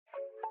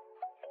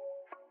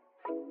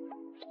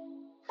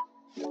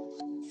What's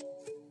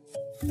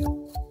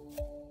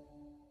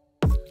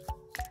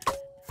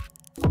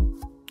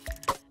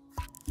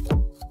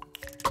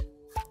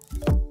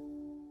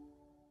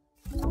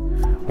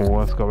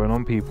going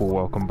on, people?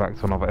 Welcome back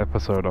to another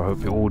episode. I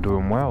hope you're all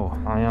doing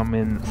well. I am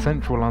in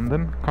central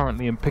London,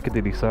 currently in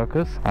Piccadilly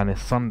Circus, and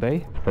it's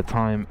Sunday. The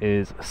time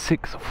is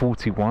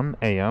 6:41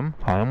 AM.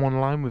 I am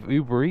online with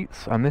Uber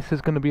Eats, and this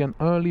is going to be an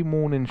early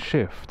morning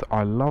shift.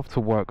 I love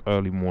to work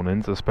early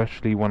mornings,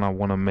 especially when I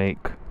want to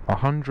make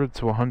 £100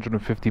 to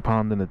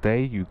 £150 in a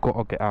day. You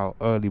gotta get out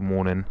early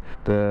morning.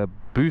 The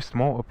boost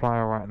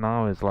multiplier right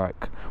now is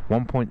like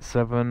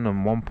 1.7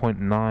 and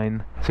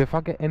 1.9, so if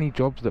I get any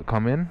jobs that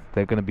come in,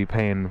 they're going to be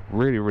paying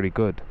really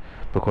good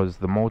because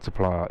the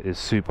multiplier is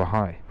super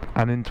high.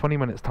 And in 20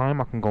 minutes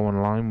time I can go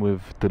online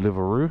with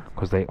Deliveroo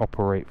because they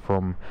operate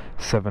from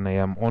 7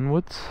 AM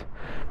onwards.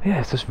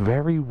 Yeah, it's just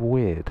very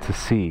weird to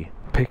see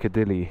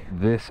Piccadilly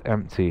this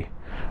empty.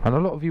 And a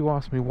lot of you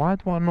ask me, why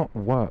do I not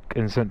work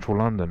in central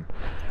London?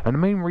 And the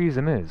main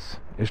reason is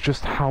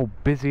just how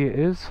busy it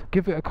is.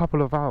 Give it a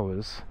couple of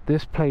hours,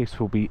 this place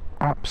will be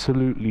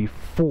absolutely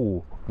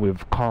full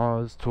with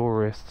cars,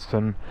 tourists,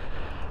 and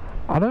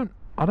I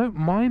don't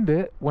mind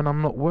it when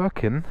I'm not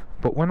working,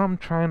 but when I'm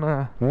trying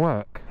to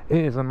work,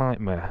 it is a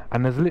nightmare.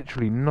 And there's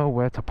literally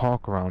nowhere to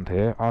park around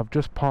here. I've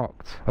just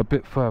parked a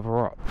bit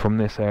further up from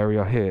this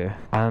area here,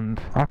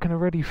 and I can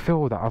already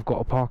feel that I've got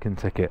a parking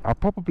ticket. I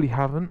probably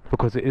haven't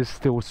because it is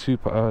still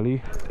super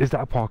early. Is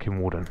that a parking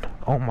warden?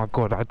 Oh my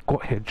god, I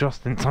got here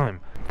just in time.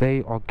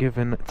 They are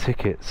giving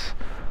tickets.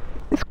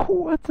 It's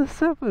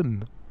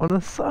 6:45 on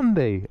a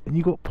Sunday and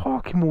you got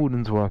parking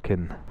wardens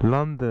working.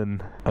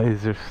 London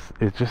is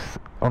just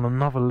on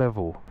another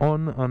level.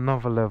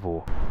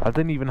 I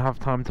didn't even have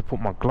time to put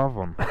my glove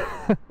on.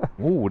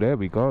 Oh, there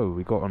we go,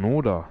 we got an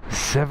order.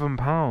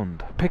 £7.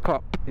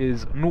 Pickup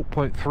is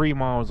 0.3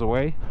 miles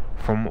away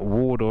from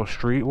Wardour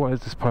Street. What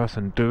is this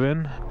person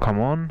doing? Come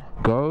on,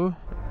 go.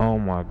 Oh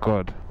my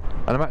god.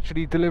 And I'm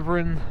actually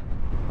delivering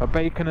a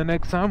bacon and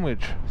egg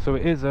sandwich, so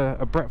it is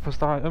a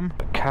breakfast item.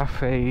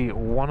 Cafe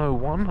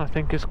 101 I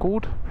think it's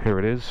called. Here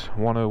it is,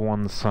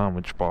 101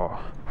 sandwich bar.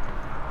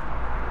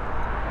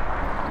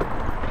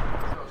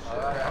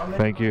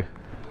 Thank you.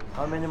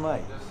 How many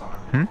mate?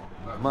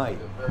 Mate.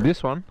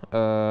 This one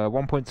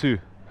 1.2.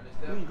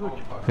 Good.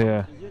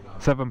 Yeah,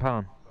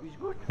 £7. It's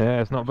good.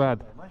 Yeah, it's not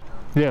bad.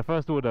 Yeah,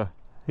 first order.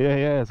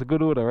 Yeah, it's a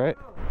good order, right?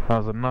 That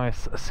was a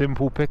nice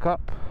simple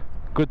pickup.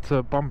 Good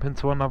to bump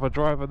into another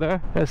driver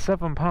there. Yeah,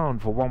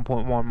 £7 for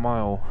 1.1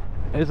 mile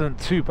isn't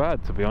too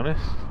bad, to be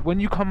honest. When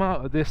you come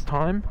out at this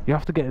time, you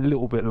have to get a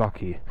little bit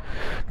lucky,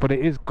 but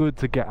it is good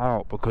to get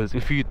out, because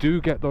if you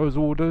do get those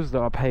orders that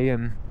are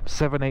paying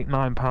 £7, £8,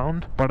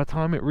 £9, by the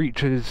time it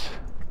reaches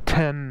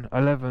 10,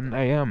 11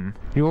 AM,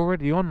 you're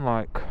already on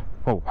like,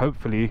 well,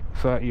 hopefully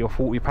 30 or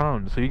 40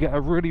 pounds. So you get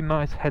a really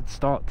nice head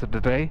start to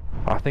the day.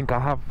 I think I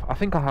have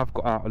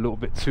got out a little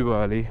bit too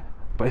early,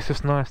 but it's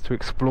just nice to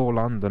explore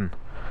London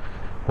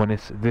when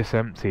it's this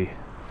empty,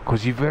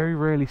 because you very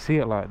rarely see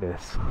it like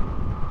this.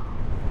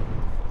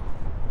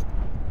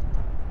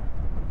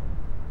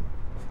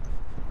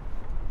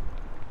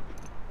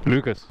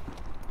 Lucas. Is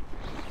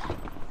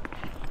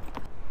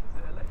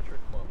it electric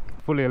one?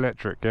 Fully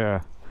electric, yeah.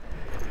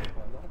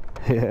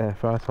 Yeah,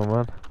 first one,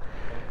 man.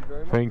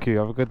 Thank you,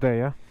 have a good day,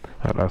 yeah?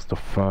 That's the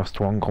first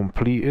one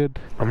completed.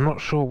 I'm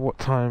not sure what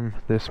time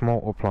this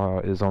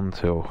multiplier is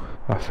until.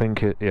 I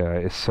think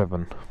it's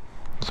 7.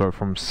 So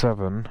from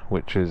 7,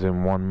 which is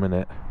in 1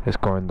 minute, it's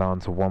going down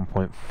to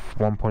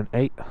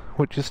 1.8,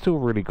 which is still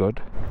really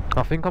good.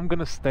 I think I'm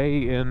gonna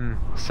stay in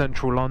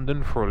central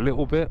London for a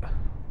little bit.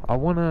 I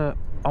wanna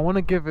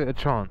give it a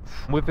chance.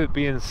 With it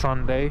being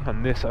Sunday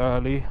and this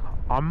early,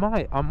 I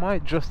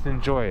might just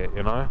enjoy it,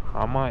 you know?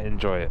 I might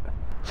enjoy it.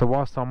 So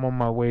whilst I'm on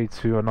my way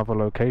to another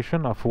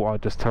location, I thought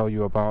I'd just tell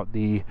you about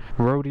the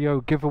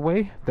rodeo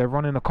giveaway. They're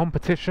running a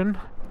competition,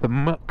 the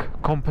Mc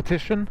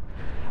competition,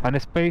 and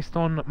it's based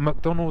on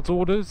McDonald's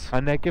orders,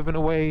 and they're giving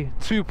away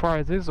 2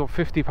 prizes of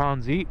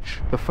 £50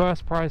 each. The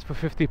first prize for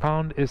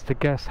 £50 is to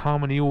guess how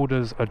many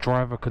orders a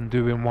driver can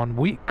do in 1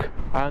 week,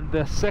 and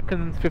the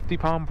second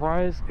 £50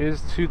 prize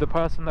is to the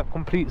person that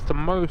completes the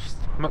most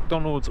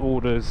McDonald's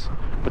orders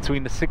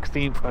between the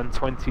 16th and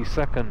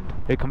 22nd.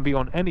 It can be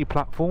on any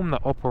platform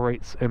that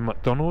operates in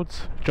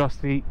McDonald's,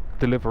 Just Eat,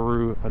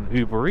 Deliveroo and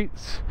Uber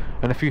Eats.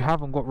 And if you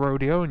haven't got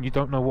Rodeo and you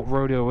don't know what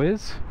Rodeo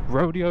is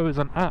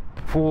an app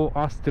for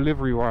us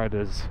delivery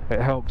riders.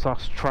 It helps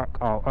us track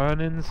our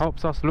earnings,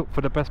 helps us look for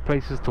the best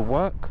places to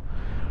work.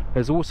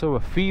 There's also a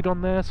feed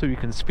on there so you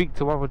can speak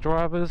to other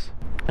drivers,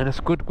 and it's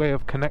a good way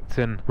of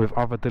connecting with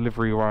other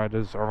delivery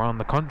riders around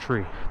the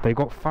country. They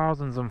got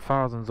thousands and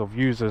thousands of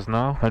users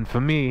now, and for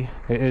me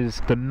it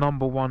is the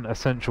 #1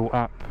 essential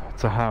app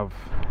to have.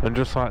 And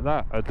just like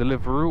that, a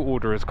Deliveroo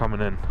order is coming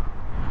in.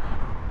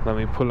 Let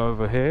me pull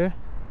over here.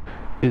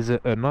 Is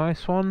it a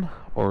nice one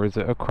or is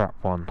it a crap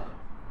one?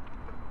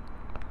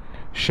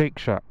 Shake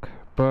Shack,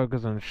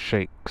 burgers and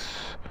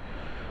shakes.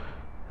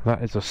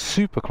 That is a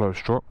super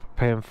close drop,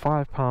 paying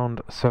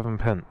 £5.07.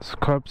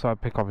 Curbside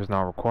pickup is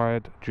now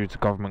required due to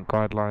government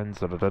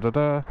guidelines.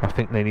 I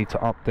think they need to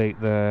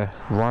update their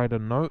rider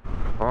note.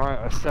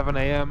 Alright, a 7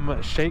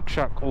 AM Shake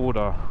Shack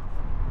order.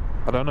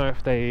 I don't know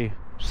if they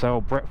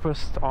sell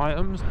breakfast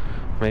items.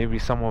 Maybe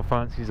someone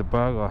fancies a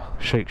burger.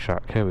 Shake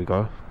Shack, here we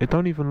go. It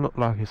don't even look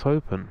like it's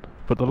open,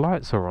 but the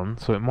lights are on,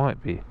 so it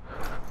might be.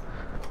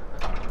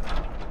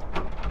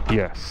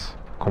 Yes,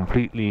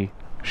 completely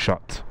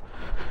shut.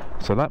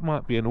 So that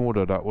might be an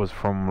order that was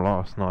from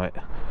last night.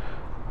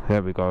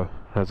 There we go.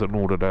 There's an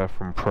order there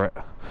from Pret.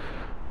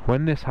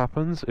 When this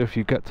happens, if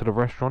you get to the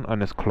restaurant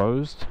and it's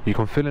closed, you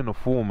can fill in a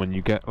form and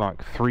you get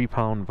like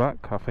 £3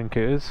 back, I think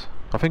it is.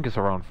 I think it's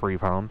around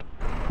 £3.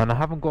 And I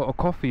haven't got a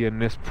coffee in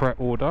this Pret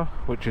order,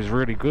 which is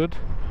really good.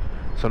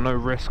 So no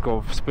risk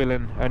of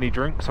spilling any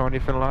drinks or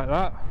anything like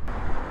that.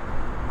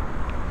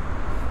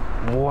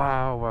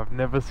 Wow, I've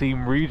never seen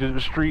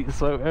Regent Street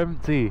so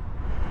empty.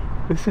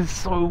 This is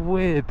so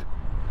weird.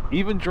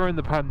 Even during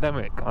the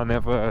pandemic, I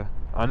never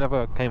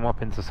came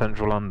up into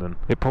central London.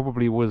 It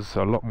probably was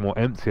a lot more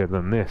emptier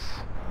than this.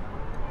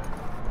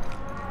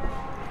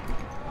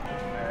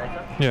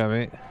 Yeah,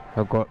 mate.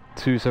 I've got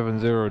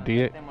 270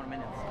 D8. 10 more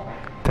minutes.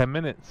 10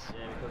 minutes?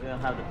 Yeah, because we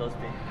don't have the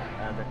toasty,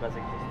 the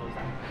classic toast.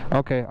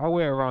 Okay, I'll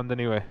wait around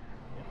anyway.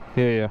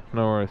 Yeah,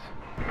 no worries.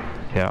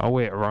 Yeah, I'll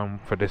wait around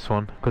for this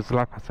one because,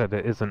 like I said,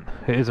 it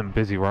isn't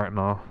busy right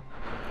now,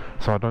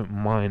 so I don't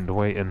mind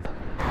waiting.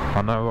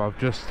 I know I've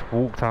just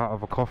walked out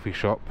of a coffee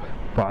shop,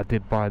 but I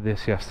did buy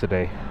this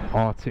yesterday.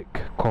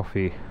 Arctic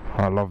coffee.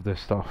 I love this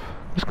stuff.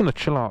 I'm just gonna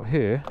chill out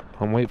here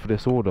and wait for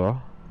this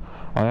order.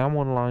 I am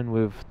online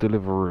with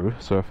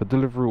Deliveroo, so if a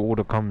Deliveroo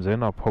order comes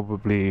in, I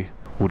probably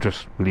will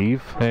just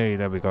leave. Hey,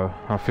 there we go.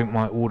 I think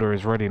my order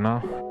is ready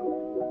now.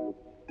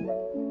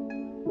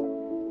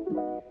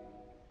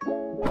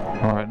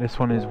 Alright, this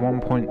one is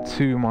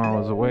 1.2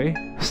 miles away.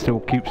 Still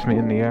keeps me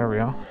in the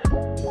area.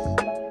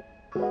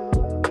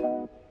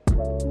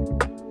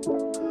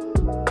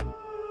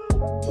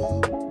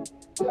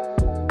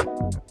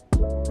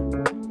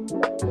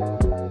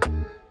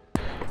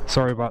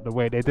 Sorry about the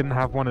wait, they didn't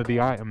have one of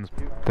the items.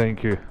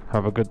 Thank you,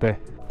 have a good day.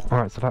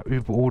 Alright, so that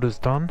Uber order's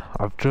done.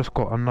 I've just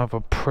got another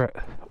Pret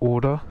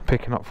order,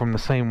 picking up from the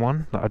same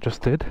one that I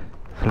just did.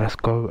 So let's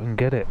go and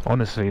get it.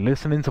 Honestly,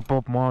 listening to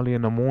Bob Marley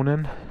in the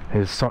morning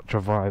is such a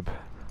vibe.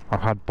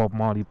 I've had Bob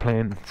Marley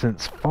playing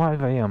since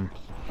 5 AM.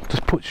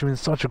 Just puts you in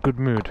such a good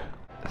mood.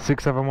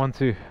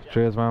 6712,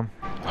 cheers man.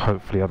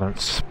 Hopefully I don't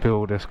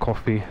spill this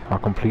coffee. I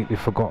completely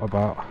forgot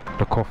about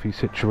the coffee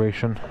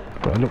situation,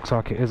 but it looks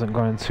like it isn't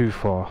going too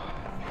far.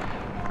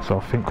 So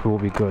I think we'll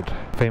be good.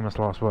 Famous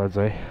last words,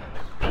 eh?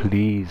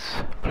 Please,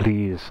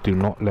 please do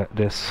not let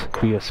this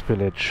be a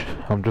spillage.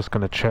 I'm just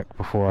gonna check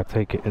before I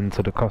take it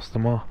into the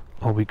customer.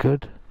 Are we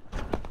good?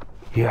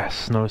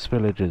 Yes, no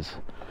spillages.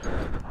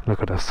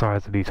 Look at the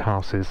size of these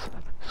houses.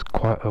 It's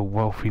quite a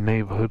wealthy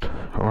neighbourhood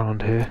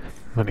around here.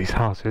 And these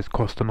houses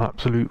cost an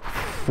absolute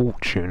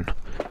fortune.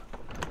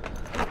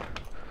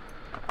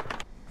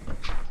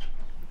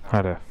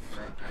 Hi there.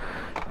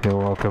 You're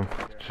welcome.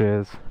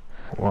 Cheers.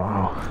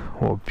 Wow,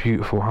 what a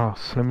beautiful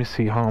house. Let me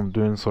see how I'm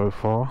doing so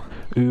far.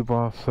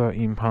 Uber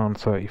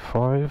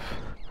 £13.35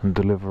 and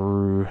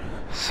Deliveroo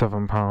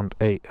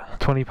 £7.8.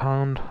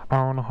 £20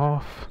 hour and a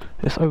half.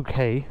 It's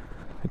okay.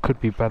 It could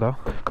be better,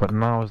 but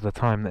now is the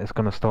time that it's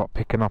going to start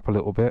picking up a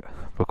little bit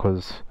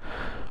because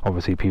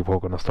obviously people are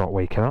going to start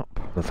waking up.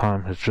 The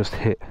time has just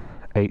hit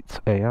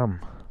 8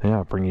 AM. Yeah,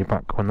 I'll bring you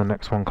back when the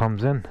next one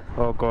comes in.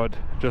 Oh god,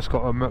 just got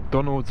a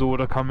McDonald's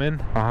order come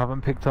in. I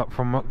haven't picked up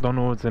from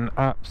McDonald's in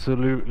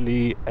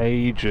absolutely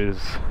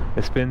ages.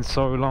 It's been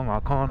so long, I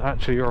can't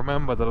actually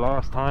remember the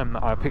last time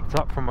that I picked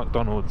up from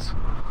McDonald's.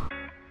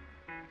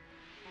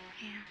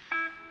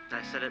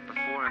 I said it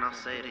before and I'll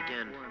say it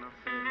again.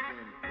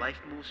 Life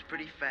moves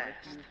pretty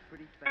fast.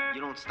 You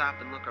don't stop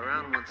and look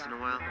around once in a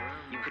while,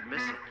 you could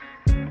miss it.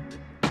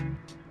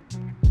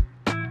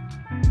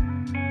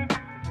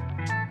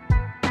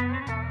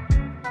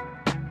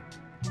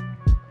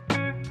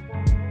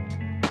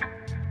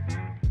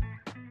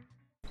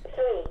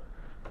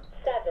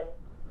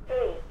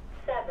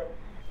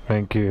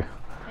 Thank you.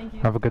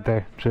 Have a good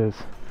day. Cheers.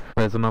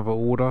 There's another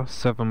order,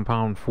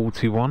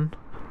 £7.41.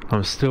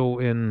 I'm still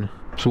in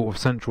sort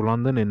of central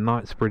London in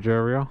Knightsbridge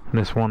area.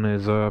 And this one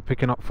is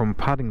picking up from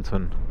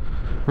Paddington.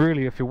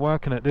 Really, if you're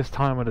working at this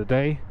time of the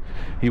day,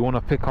 you want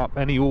to pick up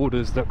any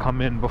orders that come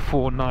in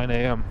before 9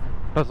 AM.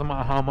 Doesn't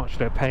matter how much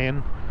they're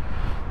paying.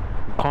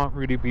 Can't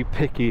really be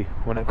picky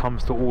when it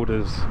comes to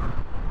orders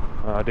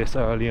this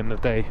early in the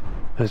day.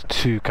 There's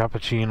 2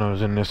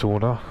 cappuccinos in this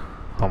order.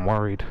 I'm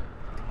worried.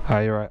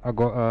 Hi, you're right. I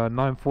got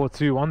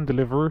 9421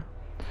 Deliveroo.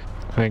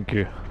 Thank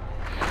you.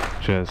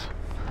 Cheers.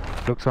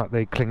 Looks like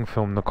they cling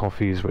film the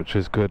coffees, which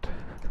is good.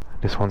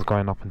 This one's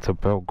going up into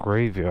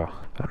Belgravia,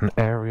 an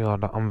area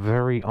that I'm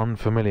very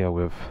unfamiliar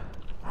with.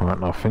 Alright,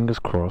 now fingers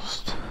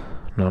crossed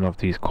none of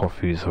these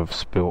coffees have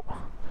spilt.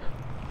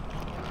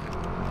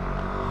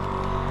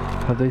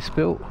 Have they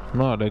spilt?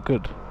 No, they're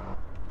good.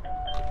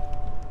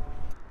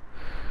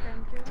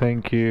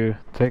 Thank you.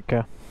 Take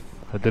care.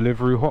 A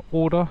delivery hot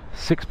order,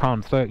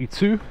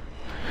 £6.32.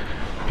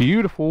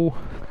 Beautiful.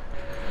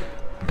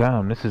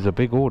 Damn, this is a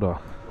big order.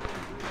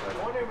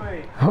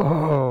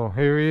 Oh,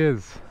 here he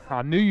is.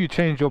 I knew you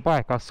changed your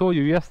bike. I saw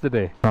you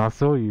yesterday. I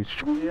saw you.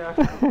 Yeah.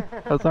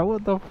 I was like,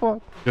 what the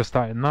fuck? You're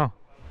starting now?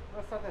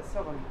 I start at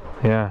 7.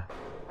 Yeah.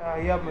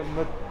 Yeah,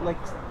 but like,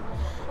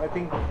 I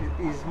think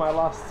it's my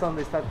last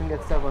Sunday starting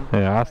at 7.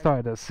 Yeah, I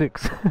started at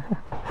 6.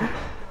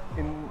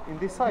 In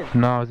this side?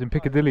 No, I was in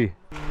Piccadilly.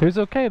 It was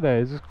okay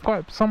there. It's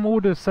quite some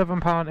orders, £7,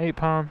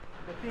 £8.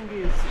 The thing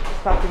is,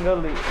 starting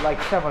early,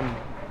 like 7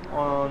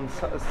 on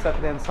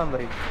Saturday and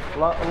Sunday.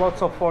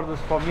 Lots of orders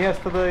from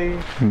yesterday.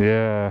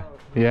 Yeah.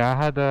 Yeah,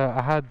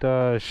 I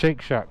had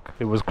Shake Shack.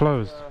 It was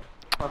closed.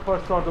 My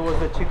first order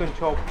was a chicken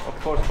chop, of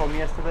course, from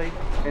yesterday,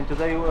 and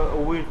today a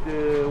weird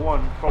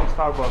one from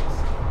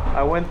Starbucks.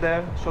 I went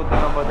there, showed the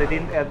number, they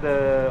didn't add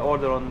the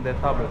order on their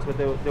tablets, but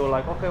they were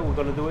like, okay, we're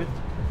gonna do it.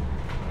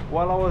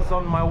 While I was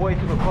on my way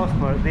to the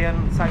customer, they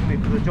assigned me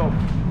to the job,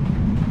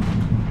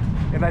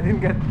 and I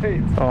didn't get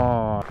paid.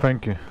 Oh,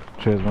 thank you.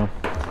 Cheers, man.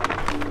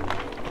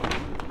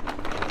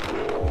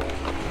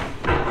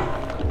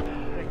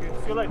 Thank you.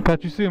 See you later.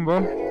 Catch you soon, bro.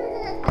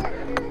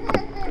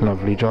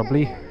 Lovely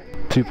jubbly.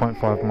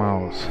 2.5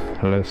 miles.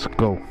 Let's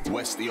go.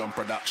 Westion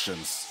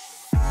Productions.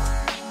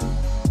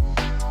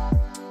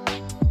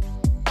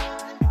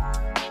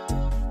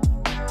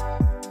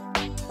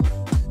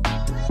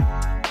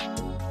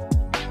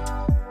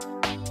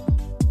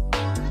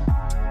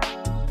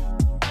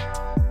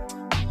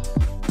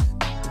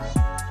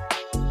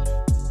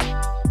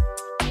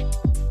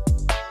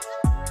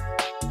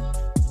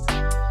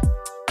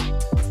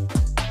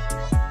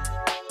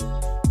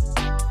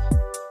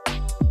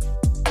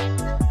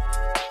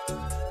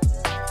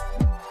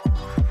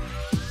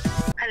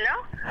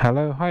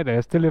 Hello, hi there,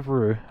 it's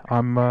Deliveroo.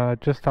 I'm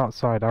just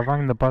outside. I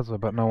rang the buzzer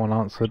but no one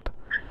answered.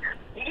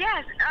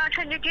 Yes,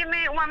 can you give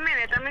me 1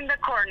 minute? I'm in the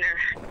corner.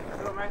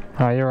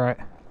 Hi, you're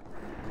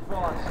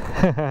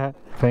right.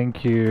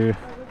 Thank you.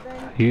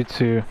 You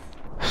too.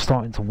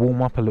 Starting to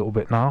warm up a little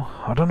bit now.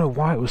 I don't know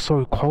why it was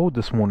so cold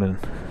this morning.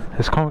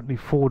 It's currently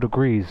 4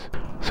 degrees.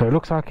 So it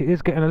looks like it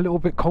is getting a little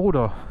bit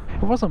colder.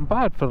 It wasn't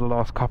bad for the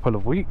last couple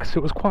of weeks.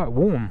 It was quite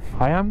warm.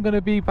 I am going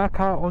to be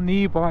back out on the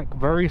e-bike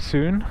very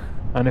soon.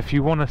 And if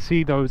you want to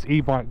see those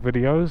e-bike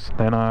videos,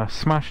 then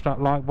smash that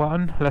like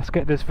button. Let's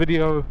get this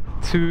video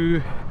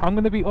to, I'm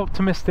going to be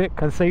optimistic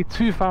and say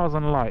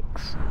 2,000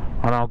 likes.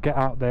 And I'll get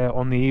out there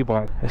on the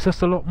e-bike. It's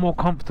just a lot more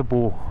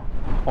comfortable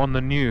on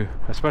the new,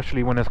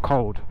 especially when it's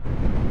cold.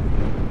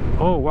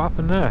 Oh, what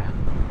happened there?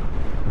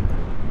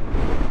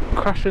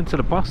 Crashed into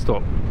the bus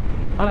stop.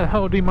 How the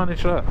hell did he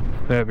manage that?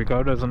 There we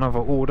go, there's another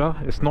order.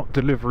 It's not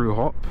Deliveroo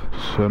Hop.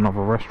 It's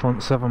another restaurant,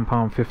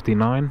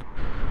 £7.59.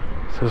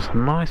 So it's a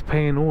nice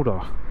paying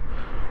order.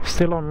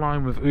 Still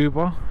online with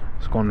Uber.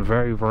 It's gone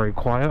very, very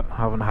quiet. I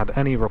haven't had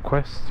any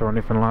requests or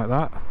anything like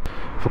that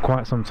for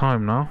quite some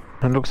time now.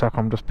 It looks like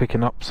I'm just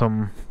picking up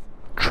some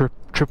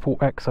triple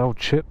XL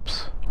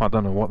chips. I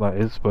don't know what that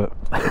is, but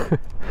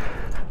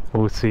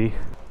we'll see.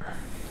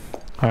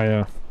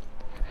 Hi,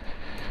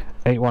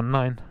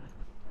 819.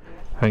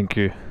 Thank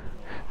you.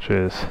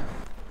 Cheers.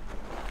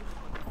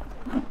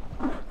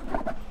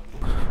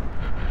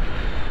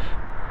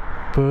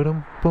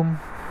 Boom, boom.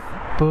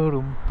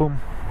 Boom, boom.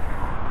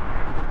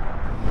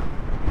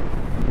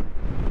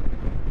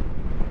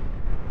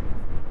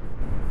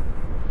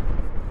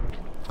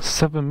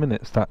 Seven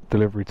minutes that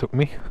delivery took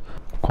me.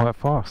 Quite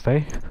fast,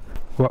 eh?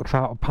 Works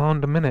out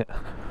 £1 a minute.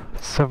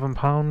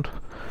 £7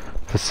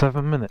 for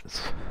 7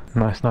 minutes.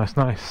 Nice, nice,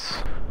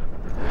 nice.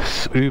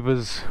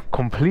 Uber's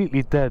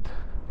completely dead.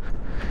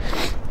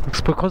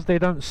 It's because they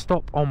don't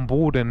stop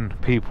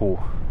onboarding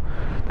people.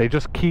 They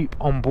just keep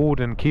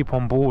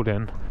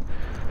onboarding.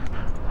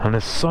 And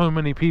there's so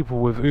many people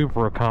with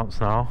Uber accounts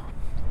now.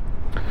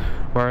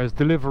 Whereas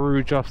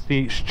Deliveroo, Just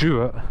Eat,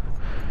 Stuart,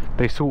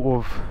 they sort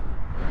of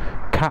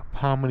cap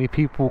how many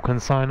people can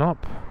sign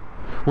up.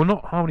 Well,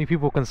 not how many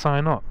people can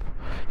sign up.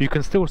 You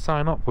can still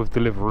sign up with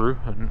Deliveroo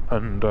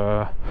and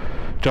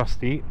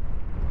Just Eat,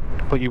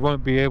 but you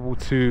won't be able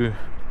to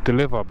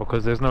deliver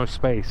because there's no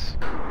space.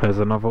 There's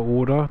another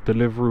order,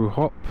 Deliveroo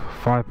Hop,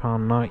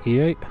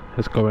 £5.98.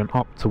 It's going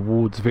up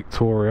towards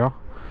Victoria.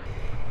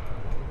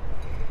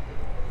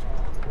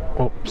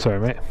 Oh, sorry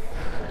mate.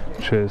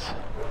 Cheers.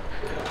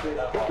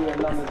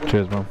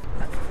 Cheers, man.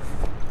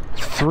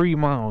 3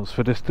 miles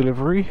for this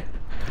delivery.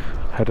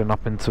 Heading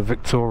up into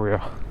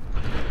Victoria.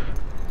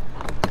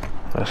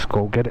 Let's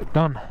go get it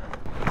done.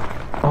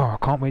 Oh, I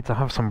can't wait to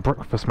have some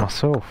breakfast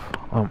myself.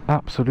 I'm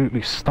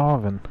absolutely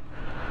starving.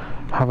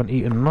 I haven't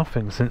eaten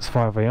nothing since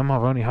 5 AM.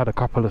 I've only had a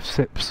couple of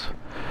sips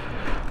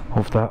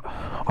of that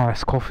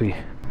iced coffee.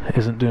 It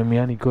isn't doing me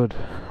any good.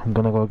 I'm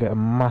gonna go get a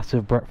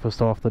massive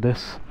breakfast after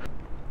this.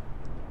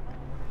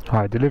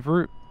 Hi,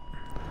 Deliveroo.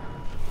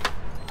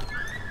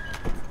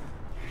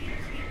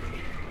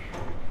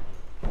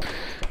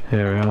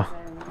 Here we are.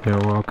 You're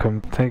welcome.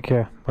 Take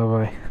care. Bye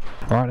bye.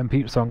 Alright then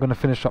peeps, so I'm going to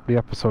finish up the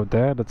episode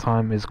there. The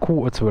time is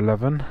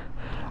 10:45.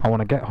 I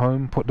want to get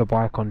home, put the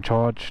bike on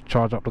charge,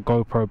 charge up the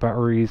GoPro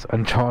batteries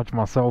and charge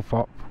myself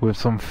up with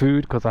some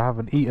food because I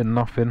haven't eaten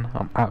nothing.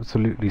 I'm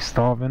absolutely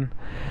starving.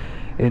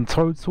 In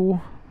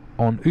total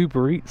on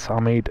Uber Eats I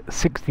made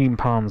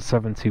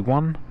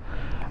 £16.71,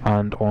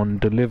 and on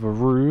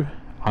Deliveroo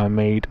I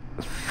made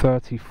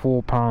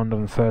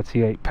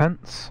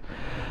 £34.38.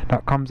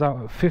 That comes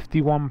out at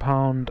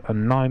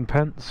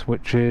 £51.09,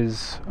 which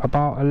is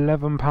about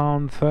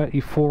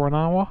 £11.34 an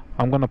hour.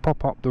 I'm going to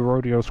pop up the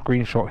Rodeo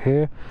screenshot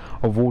here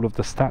of all of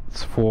the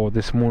stats for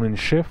this morning's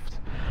shift.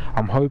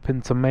 I'm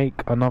hoping to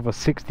make another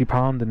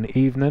 £60 in the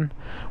evening,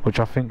 which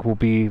I think will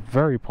be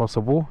very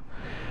possible.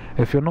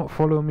 If you're not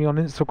following me on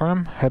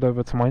Instagram, head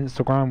over to my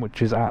Instagram,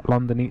 which is at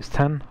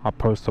LondonEats10. I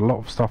post a lot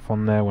of stuff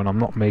on there when I'm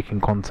not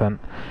making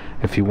content.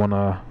 If you want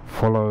to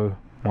follow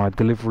my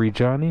delivery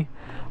journey,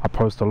 I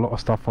post a lot of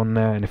stuff on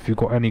there, and if you've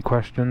got any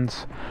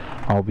questions,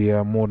 I'll be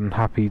more than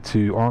happy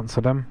to answer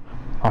them.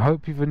 I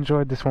hope you've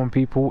enjoyed this one,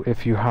 people.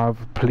 If you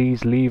have,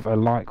 please leave a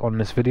like on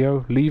this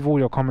video. Leave all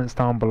your comments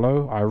down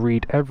below. I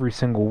read every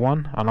single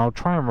one and I'll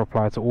try and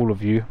reply to all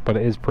of you, but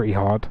it is pretty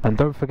hard. And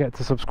don't forget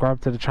to subscribe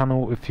to the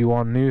channel if you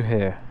are new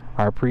here.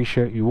 I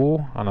appreciate you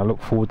all, and I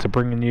look forward to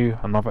bringing you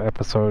another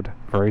episode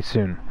very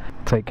soon.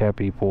 Take care,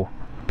 people.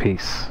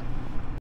 Peace.